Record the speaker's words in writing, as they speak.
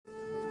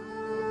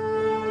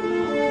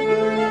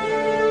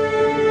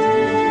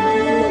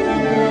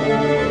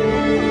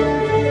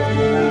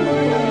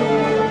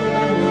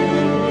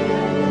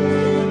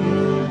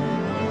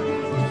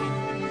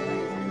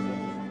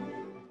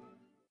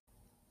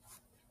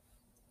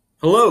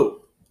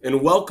Hello and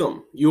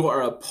welcome. You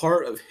are a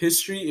part of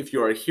history if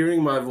you are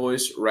hearing my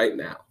voice right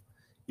now.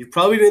 You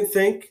probably didn't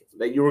think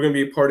that you were going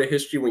to be a part of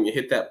history when you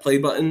hit that play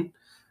button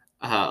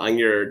on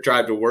your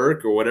drive to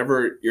work or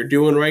whatever you're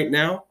doing right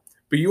now,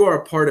 but you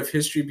are a part of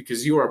history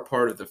because you are a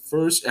part of the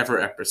first ever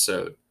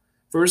episode,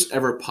 first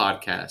ever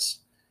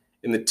podcast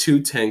in the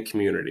 210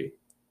 community.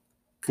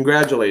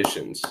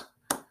 Congratulations.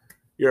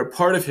 You're a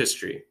part of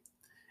history.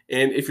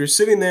 And if you're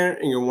sitting there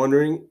and you're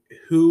wondering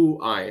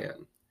who I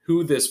am,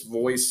 who this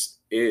voice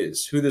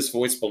is, who this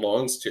voice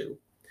belongs to.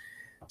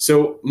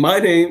 So my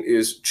name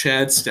is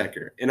Chad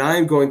Stecker, and I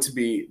am going to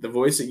be the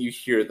voice that you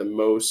hear the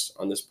most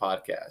on this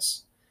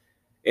podcast.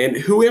 And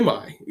who am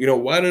I?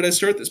 Why did I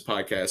start this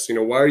podcast?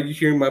 Why are you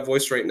hearing my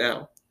voice right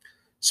now?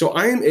 So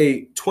I am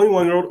a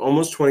 21-year-old,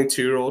 almost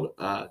 22-year-old.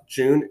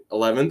 June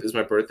 11th is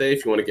my birthday,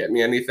 if you want to get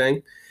me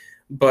anything.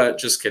 But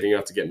just kidding, you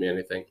don't have to get me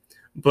anything.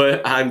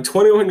 But I'm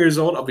 21 years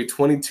old. I'll be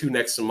 22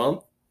 next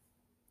month.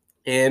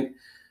 And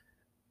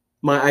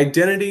my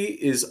identity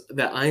is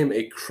that I am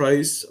a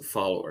Christ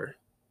follower.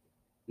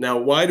 Now,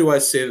 why do I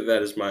say that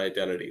that is my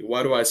identity?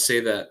 Why do I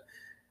say that?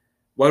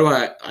 Why do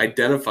I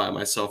identify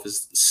myself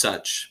as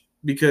such?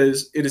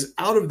 Because it is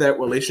out of that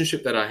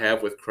relationship that I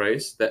have with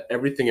Christ that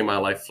everything in my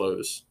life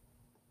flows.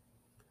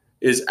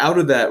 It is out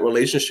of that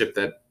relationship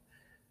that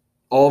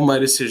all my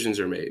decisions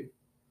are made,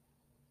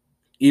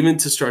 even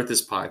to start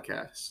this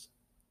podcast.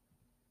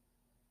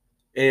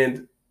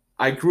 And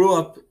I grew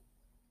up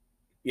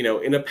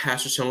in a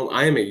pastor's home.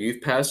 I am a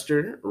youth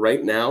pastor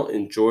right now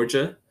in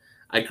Georgia.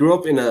 I grew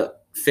up in a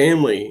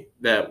family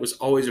that was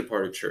always a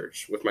part of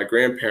church with my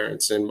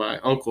grandparents and my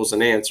uncles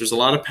and aunts. There's a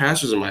lot of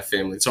pastors in my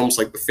family. It's almost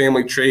like the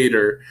family trade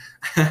or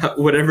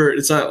whatever.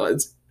 It's not.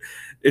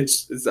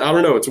 It's I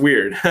don't know. It's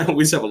weird.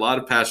 We just have a lot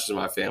of pastors in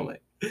my family.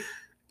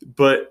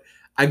 But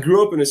I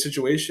grew up in a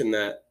situation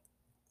that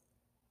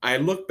I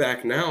look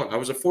back now, and I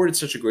was afforded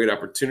such a great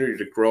opportunity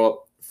to grow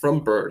up from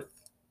birth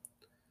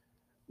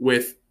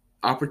with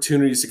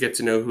opportunities to get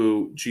to know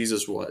who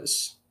Jesus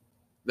was,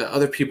 that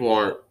other people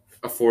aren't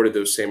afforded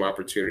those same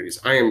opportunities.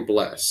 I am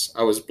blessed.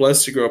 I was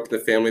blessed to grow up in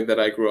the family that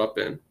I grew up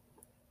in.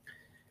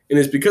 And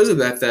it's because of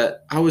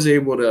that I was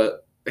able to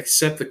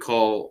accept the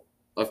call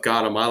of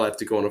God on my life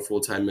to go on a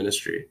full-time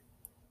ministry.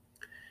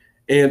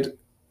 And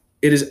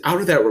it is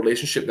out of that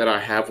relationship that I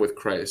have with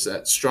Christ,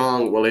 that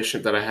strong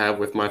relationship that I have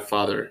with my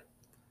Father,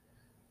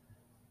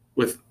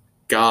 with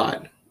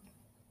God,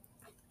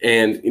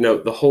 and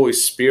the Holy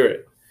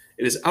Spirit.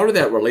 It is out of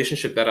that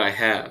relationship that I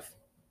have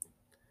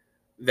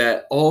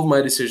that all of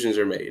my decisions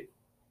are made.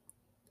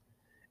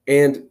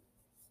 And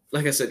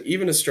like I said,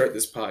 even to start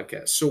this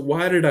podcast. So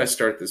why did I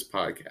start this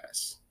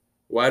podcast?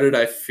 Why did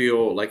I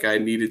feel like I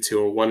needed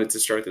to or wanted to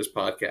start this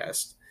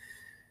podcast?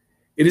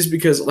 It is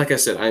because, like I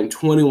said, I'm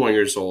 21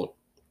 years old,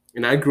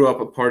 and I grew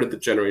up a part of the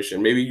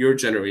generation, maybe your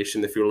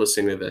generation if you're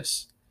listening to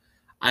this.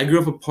 I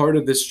grew up a part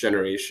of this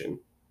generation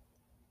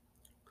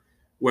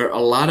where a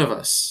lot of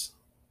us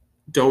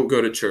don't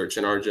go to church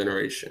in our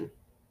generation.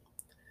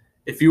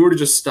 If you were to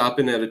just stop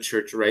in at a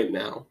church right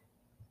now,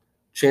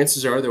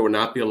 chances are there will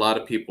not be a lot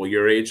of people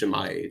your age and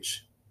my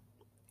age.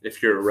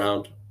 If you're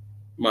around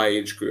my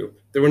age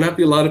group, there will not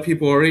be a lot of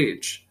people our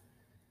age.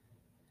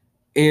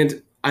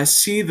 And I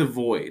see the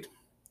void,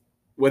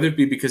 whether it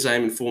be because I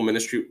am in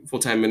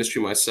full-time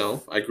ministry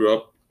myself, I grew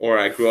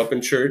up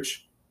in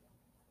church.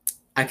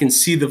 I can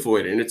see the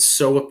void, and it's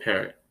so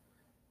apparent,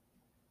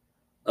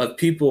 of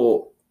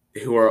people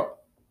who are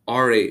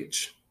our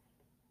age,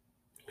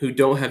 who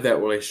don't have that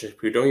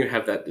relationship, who don't even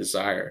have that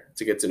desire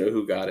to get to know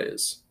who God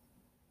is.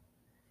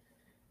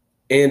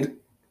 And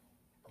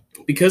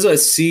because I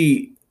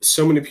see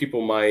so many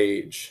people my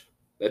age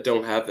that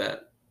don't have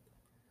that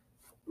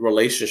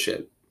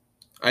relationship,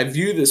 I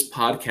view this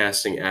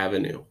podcasting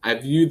avenue, I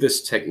view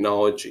this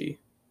technology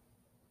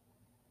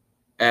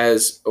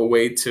as a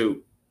way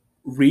to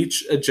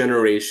reach a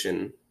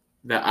generation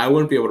that I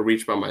wouldn't be able to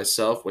reach by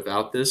myself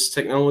without this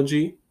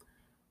technology,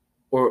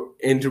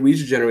 and to reach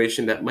a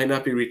generation that might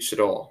not be reached at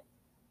all.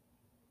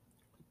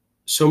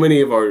 So many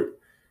of our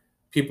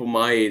people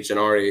my age and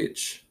our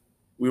age,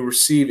 we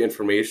receive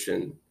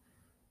information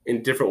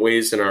in different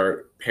ways than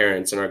our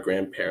parents and our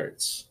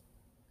grandparents.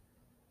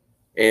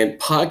 And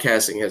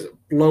podcasting has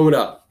blown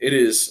up. It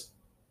is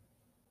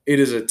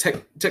a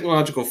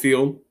technological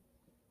field,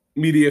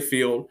 media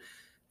field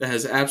that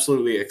has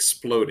absolutely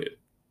exploded.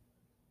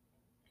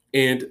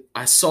 And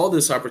I saw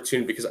this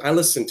opportunity because I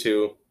listen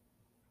to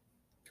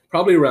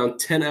probably around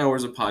 10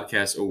 hours of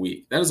podcasts a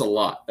week. That is a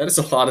lot. That is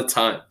a lot of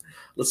time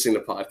listening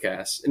to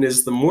podcasts. And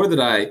it's the more that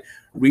I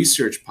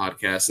research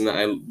podcasts and that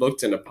I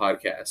looked into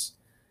podcasts,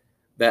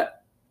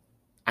 that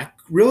I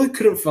really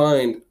couldn't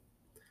find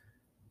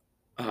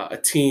a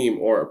team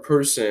or a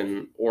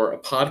person or a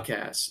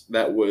podcast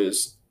that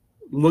was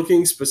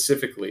looking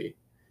specifically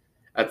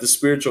at the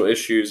spiritual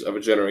issues of a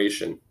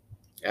generation,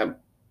 at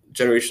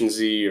Generation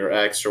Z or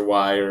X or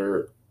Y,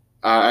 or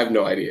I have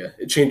no idea.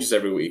 It changes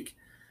every week.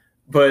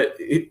 But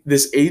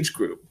this age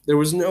group, there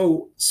was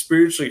no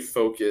spiritually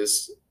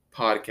focused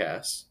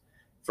podcast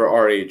for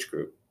our age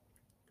group.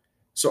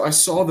 So I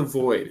saw the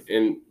void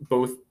in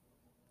both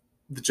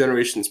the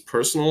generation's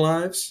personal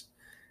lives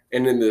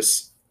and in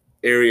this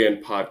area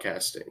in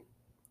podcasting.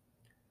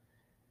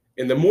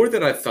 And the more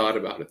that I thought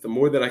about it, the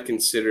more that I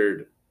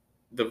considered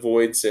the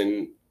voids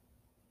in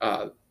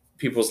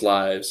people's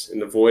lives and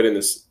the void in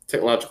this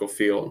technological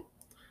field,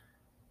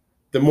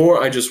 the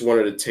more I just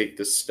wanted to take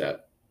this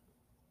step.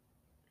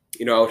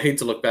 I would hate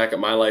to look back at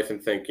my life and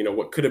think,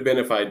 what could have been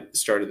if I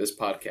started this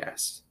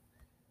podcast?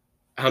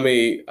 How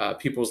many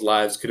people's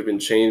lives could have been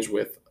changed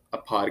with a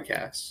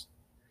podcast?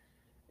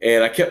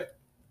 And I kept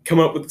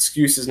coming up with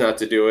excuses not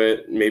to do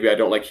it. Maybe I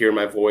don't like hearing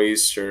my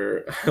voice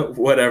or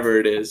whatever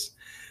it is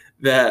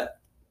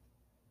that,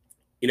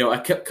 I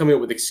kept coming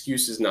up with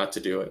excuses not to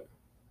do it.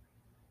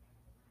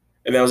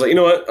 And I was like, you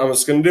know what? I'm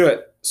just going to do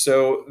it.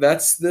 So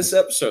that's this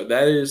episode.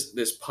 That is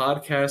this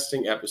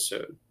podcasting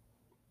episode.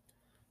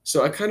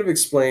 So I kind of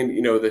explained,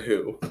 the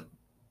who.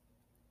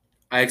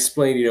 I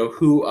explained,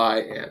 who I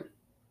am.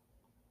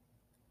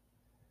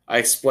 I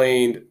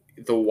explained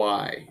the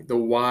why. The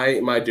why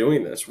am I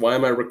doing this? Why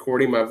am I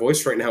recording my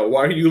voice right now?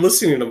 Why are you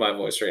listening to my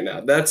voice right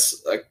now?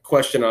 That's a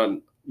question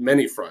on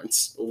many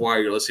fronts. Why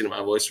are you listening to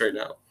my voice right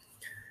now?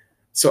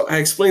 So I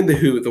explained the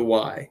who, the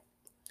why.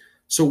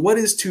 So what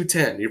is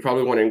 210? You're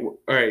probably wondering, all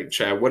right,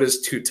 Chad, what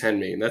does 210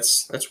 mean?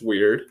 That's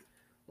weird.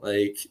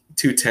 Like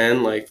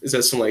 210, like is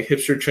that some like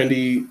hipster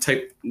trendy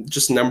type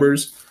just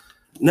numbers?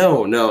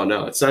 No.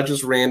 It's not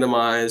just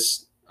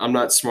randomized. I'm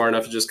not smart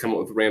enough to just come up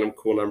with random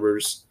cool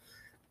numbers.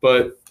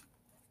 But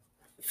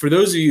for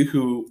those of you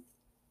who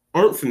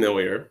aren't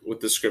familiar with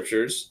the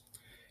scriptures,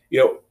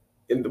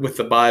 with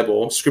the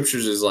Bible,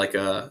 scriptures is like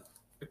a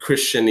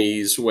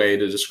Christianese way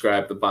to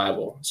describe the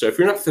Bible. So if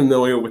you're not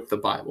familiar with the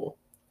Bible,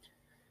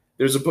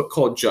 there's a book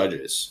called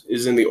Judges. It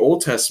is in the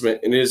Old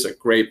Testament, and it is a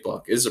great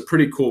book. It is a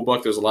pretty cool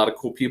book. There's a lot of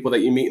cool people that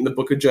you meet in the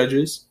book of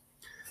Judges.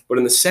 But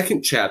in the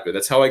second chapter,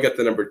 that's how I got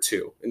the number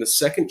 2. In the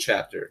second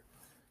chapter,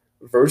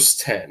 verse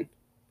 10,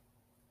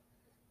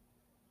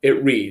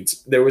 it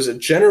reads, "There was a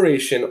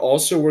generation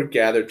also were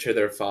gathered to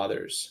their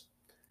fathers.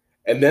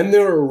 And then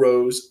there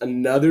arose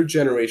another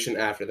generation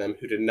after them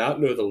who did not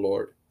know the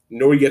Lord,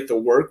 nor yet the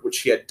work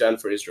which he had done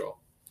for Israel."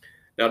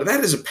 Now,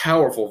 that is a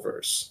powerful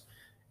verse.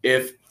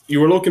 If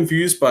you were a little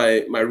confused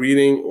by my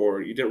reading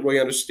or you didn't really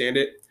understand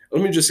it,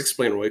 let me just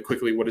explain really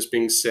quickly what is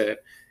being said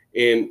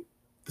in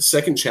the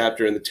second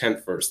chapter in the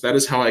 10th verse. That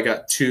is how I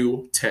got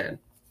 2:10.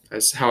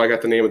 That's how I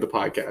got the name of the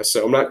podcast.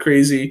 So I'm not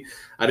crazy.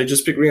 I didn't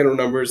just pick random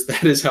numbers.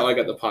 That is how I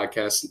got the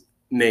podcast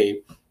name.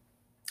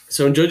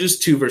 So in Judges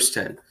 2 verse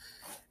 10,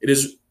 it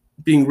is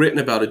being written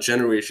about a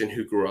generation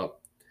who grew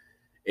up.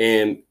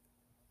 And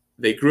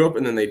they grew up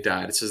and then they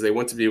died. It says they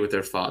went to be with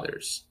their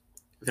fathers.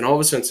 Then all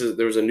of a sudden,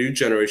 there was a new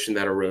generation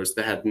that arose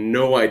that had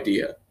no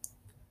idea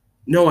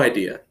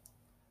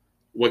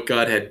what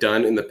God had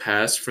done in the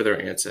past for their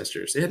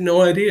ancestors. They had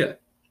no idea.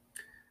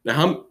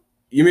 Now,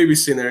 you may be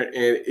sitting there,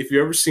 and if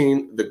you've ever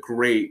seen the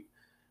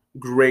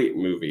great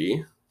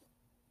movie,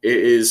 it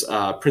is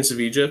Prince of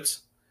Egypt.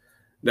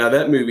 Now,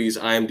 that movie's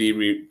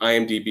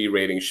IMDb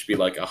rating should be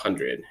like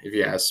 100, if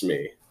you ask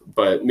me.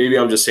 But maybe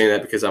I'm just saying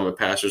that because I'm a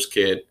pastor's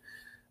kid.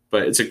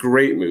 But it's a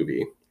great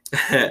movie.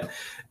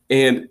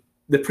 And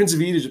the Prince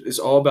of Egypt is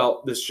all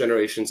about this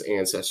generation's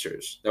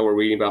ancestors that we're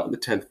reading about in the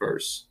 10th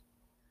verse.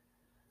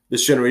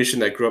 This generation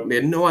that grew up, they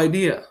had no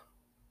idea.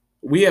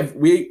 We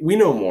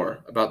know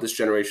more about this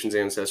generation's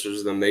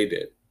ancestors than they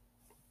did.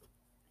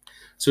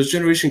 So this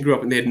generation grew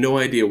up and they had no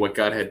idea what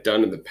God had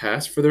done in the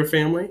past for their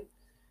family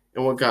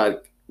and what God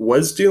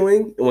was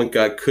doing and what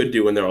God could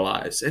do in their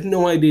lives. They had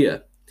no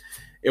idea.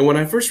 And when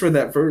I first read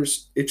that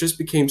verse, it just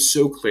became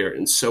so clear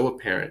and so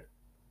apparent.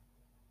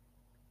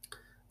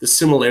 The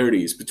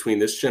similarities between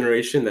this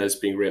generation that is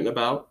being written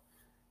about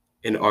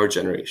and our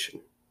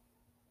generation.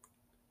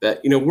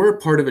 That, we're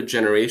a part of a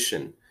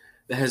generation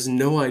that has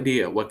no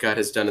idea what God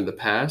has done in the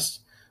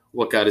past,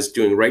 what God is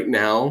doing right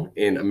now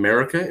in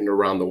America and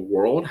around the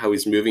world, how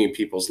he's moving in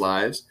people's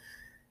lives.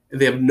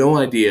 And they have no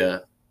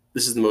idea,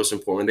 this is the most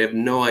important, they have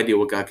no idea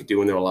what God could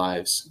do in their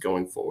lives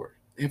going forward.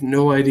 They have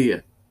no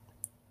idea.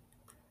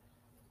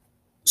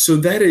 So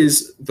that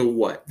is the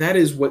what. That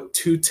is what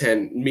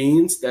 210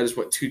 means. That is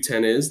what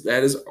 210 is.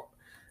 That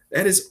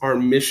is our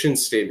mission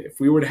statement. If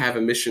we were to have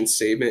a mission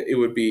statement, it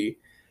would be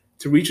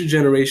to reach a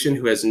generation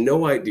who has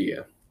no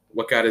idea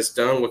what God has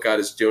done, what God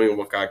is doing, and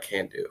what God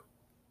can do.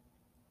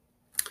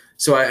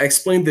 So I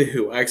explained the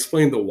who, I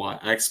explained the why,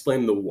 I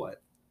explained the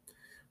what.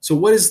 So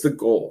what is the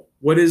goal?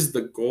 What is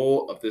the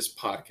goal of this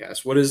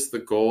podcast? What is the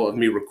goal of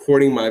me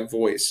recording my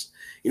voice?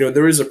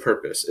 There is a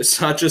purpose.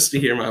 It's not just to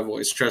hear my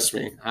voice. Trust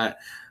me.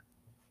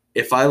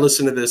 If I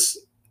listen to this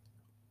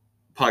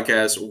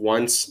podcast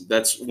once,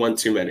 that's one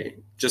too many.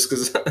 Just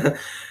because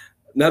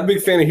not a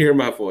big fan of hearing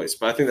my voice,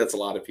 but I think that's a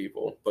lot of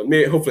people. But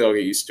hopefully I'll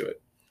get used to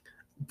it.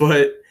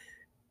 But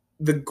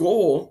the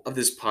goal of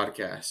this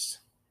podcast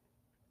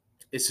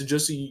is to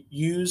just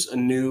use a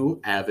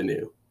new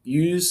avenue,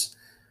 use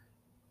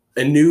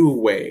a new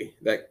way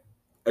that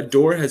a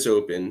door has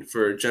opened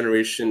for a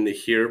generation to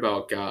hear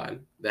about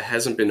God that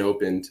hasn't been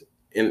opened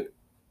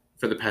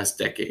for the past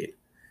decade.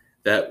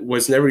 that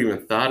was never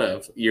even thought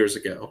of years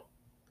ago,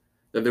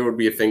 that there would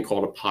be a thing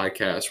called a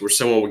podcast where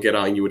someone would get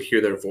on, you would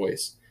hear their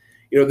voice.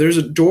 There's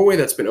a doorway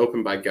that's been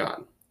opened by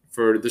God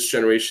for this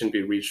generation to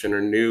be reached in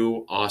a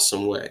new,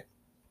 awesome way.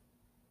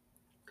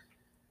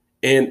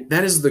 And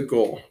that is the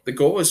goal. The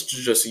goal is to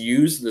just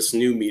use this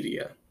new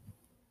media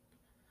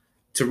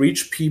to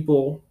reach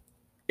people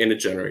in a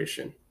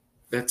generation.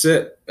 That's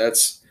it.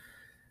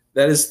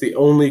 That is the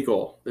only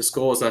goal. This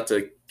goal is not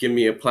to give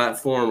me a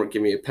platform or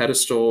give me a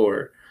pedestal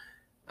or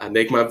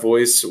make my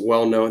voice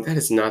well known. That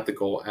is not the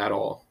goal at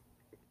all.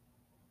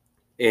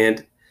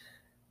 And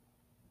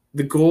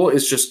the goal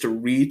is just to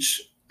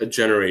reach a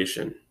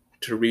generation,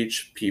 to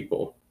reach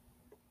people.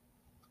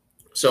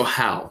 So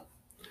how?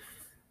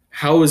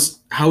 How is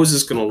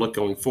this going to look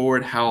going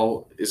forward?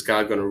 How is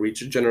God going to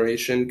reach a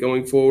generation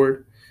going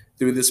forward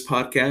through this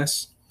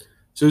podcast?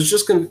 So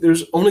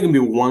there's only going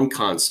to be one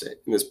constant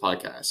in this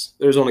podcast.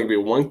 There's only going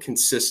to be one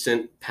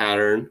consistent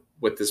pattern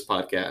with this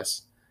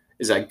podcast,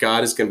 is that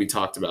God is going to be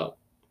talked about.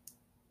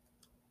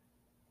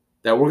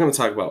 That we're going to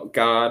talk about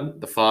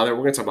God, the Father.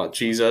 We're going to talk about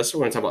Jesus.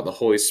 We're going to talk about the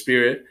Holy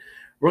Spirit.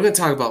 We're going to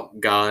talk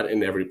about God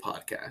in every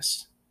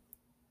podcast.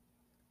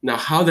 Now,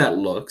 how that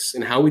looks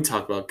and how we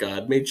talk about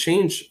God may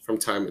change from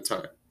time to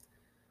time.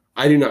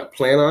 I do not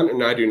plan on,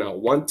 and I do not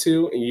want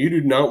to, and you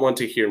do not want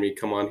to hear me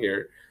come on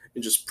here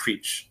and just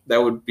preach.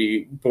 That would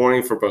be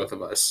boring for both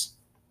of us.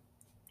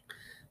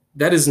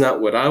 That is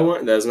not what I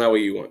want. That is not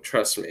what you want.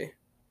 Trust me.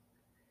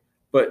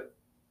 But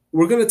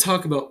we're going to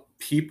talk about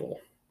people.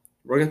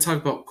 We're going to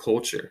talk about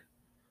culture.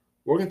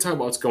 We're going to talk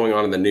about what's going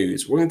on in the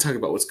news. We're going to talk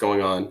about what's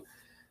going on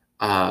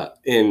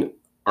in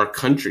our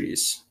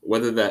countries,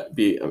 whether that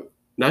be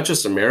not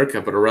just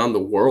America, but around the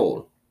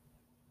world.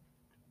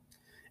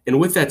 And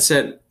with that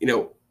said,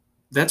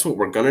 that's what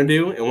we're going to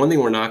do. And one thing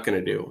we're not going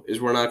to do is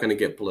we're not going to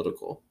get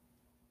political.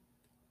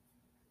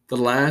 The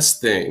last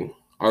thing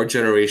our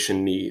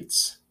generation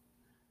needs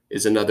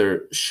is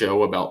another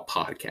show about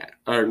podcast,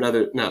 or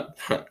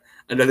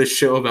another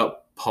show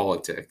about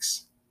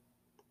politics.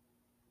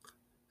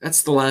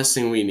 That's the last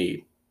thing we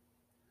need.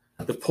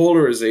 The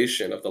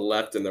polarization of the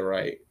left and the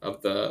right,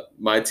 of the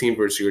my team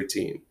versus your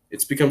team,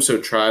 it's become so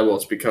tribal,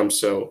 it's become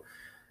so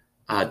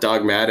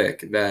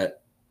dogmatic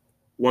that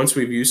once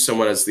we view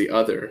someone as the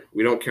other,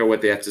 we don't care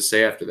what they have to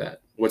say after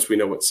that, once we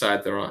know what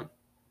side they're on.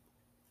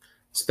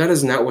 So that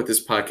is not what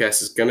this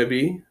podcast is going to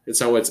be.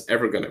 It's not what it's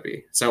ever going to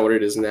be. It's not what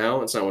it is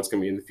now. It's not what's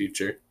going to be in the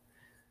future.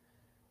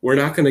 We're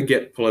not going to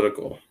get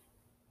political.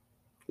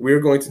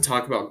 We're going to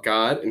talk about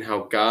God and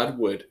how God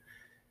would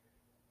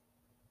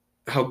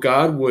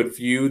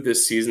view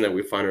this season that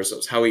we find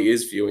ourselves, how he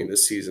is viewing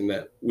this season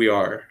that we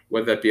are,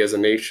 whether that be as a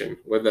nation,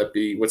 whether that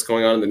be what's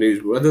going on in the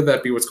news, whether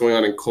that be what's going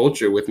on in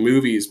culture with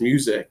movies,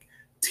 music,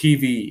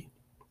 TV.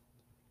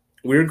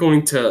 We're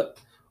going to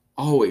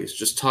always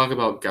just talk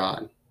about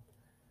God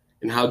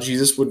and how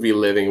Jesus would be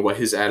living, what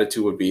his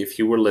attitude would be if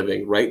he were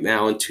living right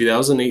now in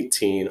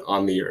 2018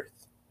 on the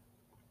earth.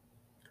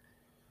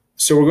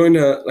 So we're going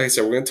to, like I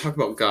said, we're going to talk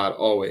about God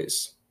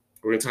always.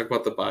 We're going to talk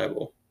about the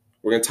Bible.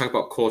 We're going to talk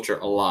about culture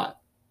a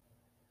lot,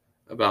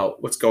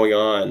 about what's going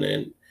on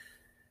and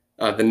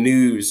the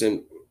news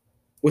and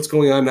what's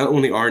going on not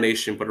only in our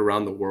nation, but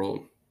around the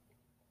world.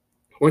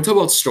 We're going to talk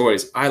about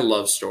stories. I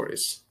love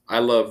stories. I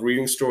love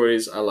reading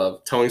stories. I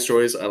love telling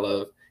stories. I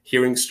love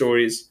hearing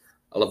stories.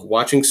 I love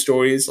watching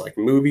stories like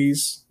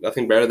movies.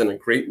 Nothing better than a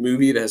great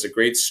movie that has a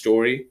great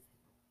story.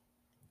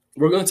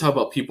 We're going to talk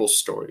about people's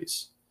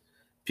stories.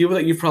 People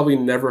that you've probably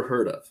never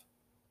heard of.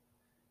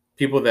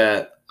 People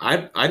that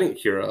I didn't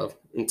hear of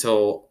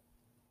until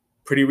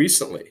pretty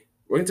recently.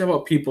 We're going to talk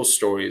about people's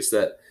stories,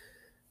 that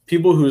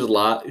people who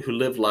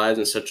live lives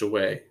in such a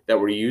way that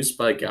were used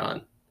by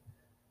God,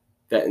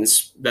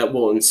 that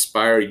will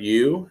inspire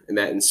you and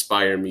that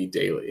inspire me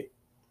daily.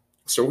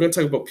 So we're going to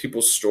talk about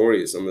people's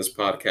stories on this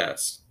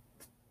podcast.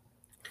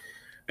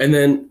 And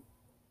then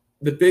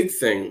the big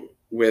thing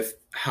with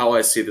how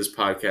I see this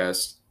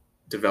podcast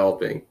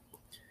developing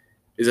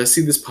is I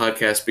see this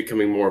podcast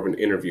becoming more of an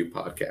interview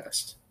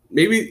podcast.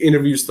 Maybe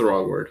interview is the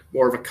wrong word,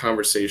 more of a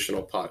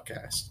conversational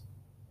podcast.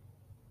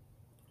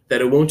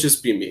 That it won't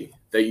just be me,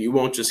 that you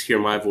won't just hear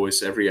my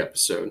voice every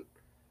episode.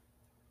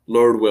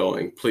 Lord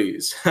willing,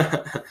 please.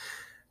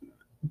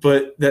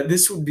 But that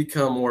this would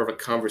become more of a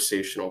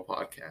conversational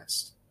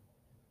podcast,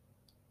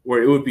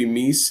 where it would be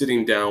me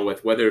sitting down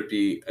with, whether it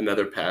be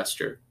another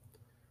pastor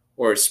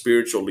or a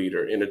spiritual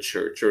leader in a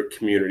church or a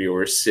community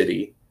or a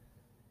city,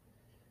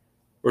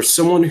 or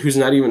someone who's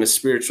not even a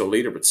spiritual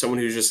leader, but someone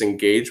who's just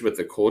engaged with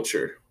the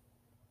culture.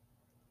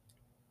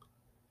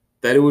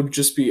 That it would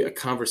just be a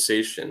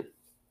conversation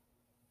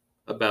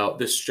about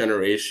this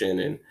generation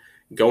and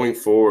going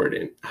forward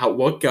and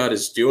what God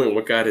is doing,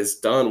 what God has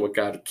done, what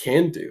God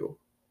can do.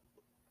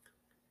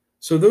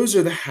 So those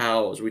are the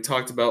hows. We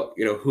talked about,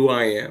 who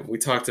I am. We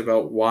talked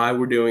about why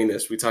we're doing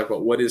this. We talked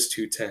about what is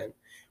 210.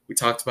 We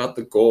talked about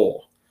the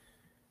goal.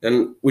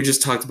 And we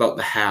just talked about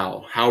the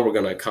how we're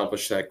going to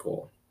accomplish that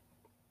goal.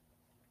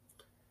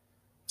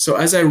 So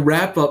as I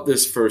wrap up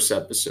this first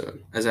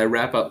episode, as I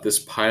wrap up this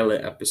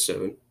pilot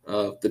episode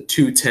of the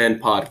 210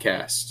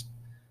 podcast,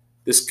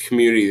 this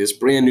community, this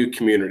brand new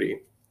community.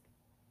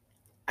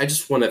 I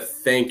just want to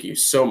thank you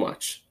so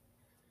much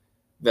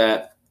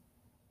that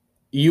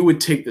you would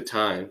take the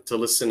time to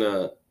listen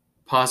to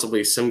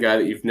possibly some guy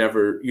that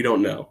you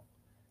don't know.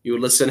 You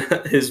would listen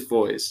to his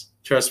voice.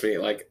 Trust me,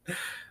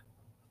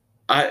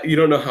 you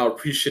don't know how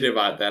appreciative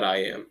that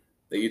I am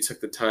that you took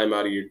the time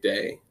out of your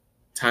day.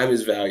 Time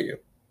is value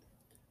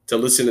to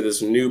listen to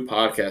this new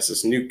podcast,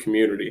 this new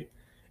community.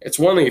 It's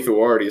one thing if it were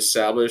already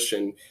established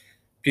and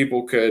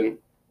people could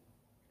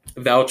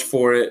vouch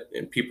for it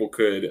and people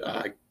could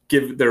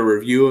give their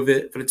review of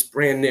it, but it's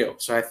brand new.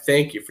 So I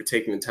thank you for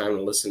taking the time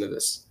to listen to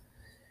this.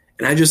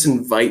 And I just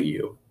invite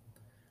you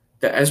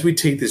that as we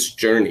take this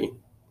journey,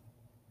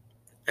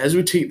 as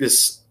we take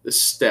this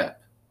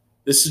step,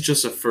 this is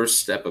just a first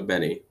step of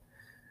many.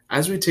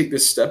 As we take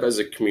this step as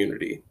a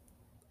community,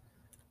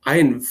 I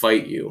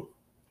invite you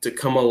to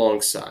come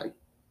alongside.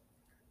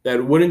 That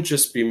it wouldn't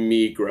just be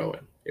me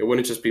growing. It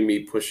wouldn't just be me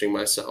pushing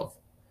myself.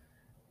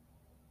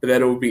 But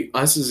that it would be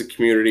us as a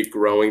community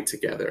growing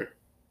together.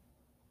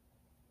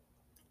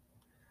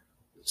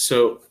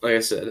 So, like I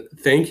said,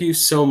 thank you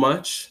so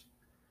much.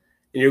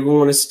 And you're going to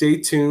want to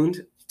stay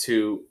tuned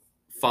to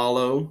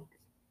follow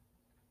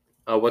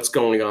what's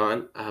going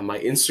on. My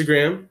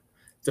Instagram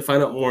to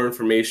find out more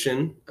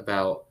information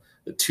about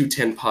the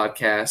 210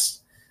 podcast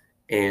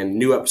and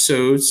new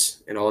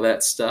episodes and all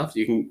that stuff.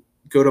 You can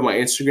go to my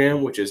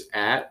Instagram, which is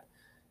at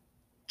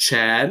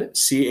Chadd,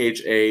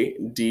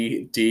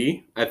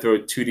 CHADD. I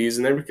throw 2 Ds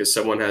in there because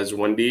someone has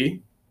 1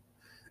 D.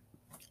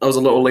 I was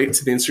a little late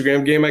to the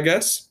Instagram game, I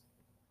guess.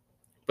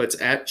 But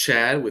it's at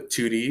Chadd with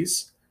 2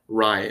 Ds,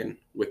 Ryan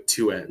with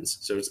 2 N's.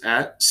 So it's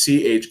at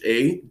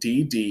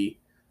CHADDRYANN.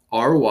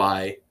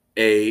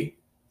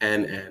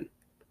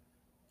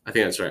 I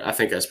think that's right. I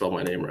think I spelled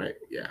my name right.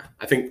 Yeah.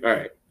 All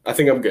right. I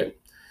think I'm good.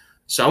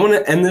 So I'm going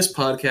to end this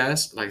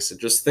podcast. Like I said,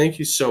 just thank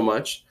you so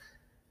much.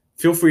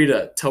 Feel free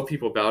to tell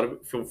people about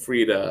it. Feel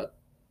free to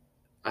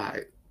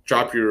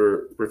drop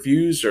your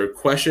reviews or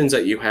questions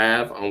that you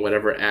have on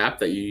whatever app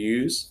that you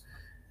use.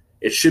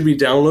 It should be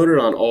downloaded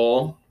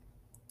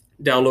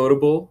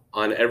downloadable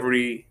on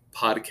every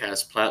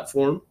podcast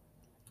platform.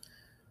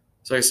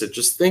 So like I said,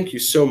 just thank you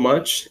so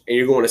much. And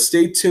you're going to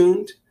stay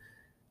tuned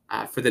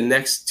for the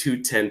next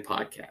 210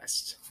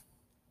 podcast.